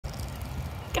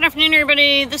Good afternoon,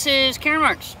 everybody. This is Karen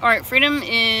Marks. All right, Freedom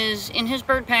is in his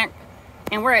bird pack,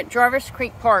 and we're at Jarvis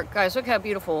Creek Park. Guys, look how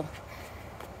beautiful.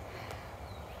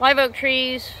 Live oak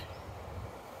trees,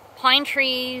 pine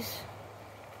trees,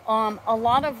 a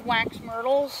lot of wax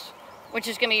myrtles, which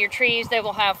is going to be your trees. They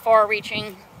will have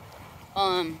far-reaching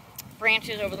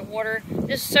branches over the water.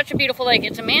 This is such a beautiful lake.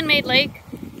 It's a man-made lake,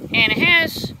 and it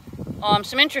has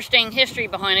some interesting history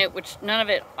behind it, which none of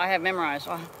it I have memorized.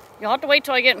 You'll have to wait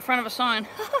till I get in front of a sign.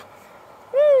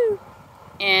 Woo!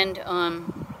 And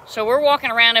so we're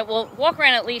walking around it. We'll walk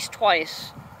around at least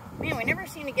twice. Man, we never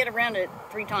seem to get around it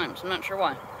 3 times. I'm not sure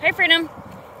why. Hey, Freedom.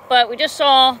 But we just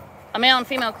saw a male and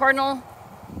female cardinal.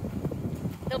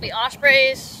 There'll be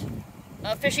ospreys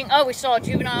fishing. Oh, we saw a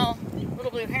juvenile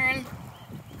little blue heron.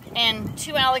 And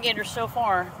 2 alligators so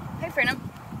far. Hey, Freedom.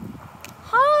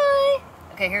 Hi.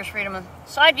 Okay, here's Freedom.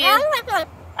 Side view. Oh,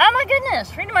 my goodness.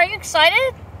 Freedom, are you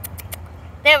excited?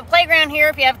 They have a playground here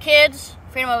if you have kids.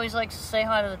 Freedom always likes to say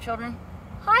hi to the children.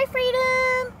 Hi,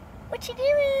 Freedom. What you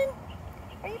doing?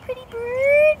 Are you a pretty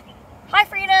bird? Hi,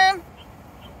 Freedom.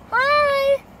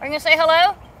 Hi. Are you going to say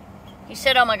hello? He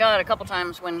said, oh my God, a couple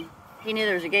times when he knew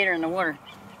there was a gator in the water.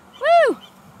 Woo!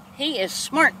 He is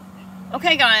smart.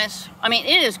 Okay, guys. I mean,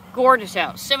 it is gorgeous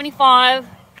out. 75.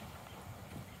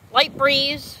 Light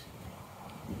breeze.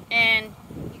 And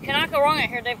you cannot go wrong out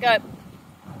here. They've got...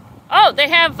 Oh, they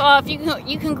have,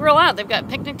 you can grill out. They've got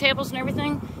picnic tables and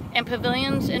everything, and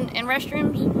pavilions and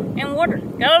restrooms and water.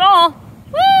 Got it all.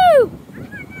 Woo!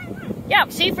 Yeah,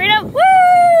 see, Freedom?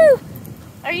 Woo!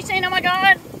 Are you saying, oh my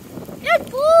God? Good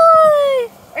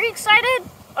boy! Are you excited?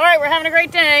 All right, we're having a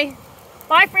great day.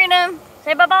 Bye, Freedom.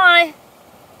 Say bye-bye.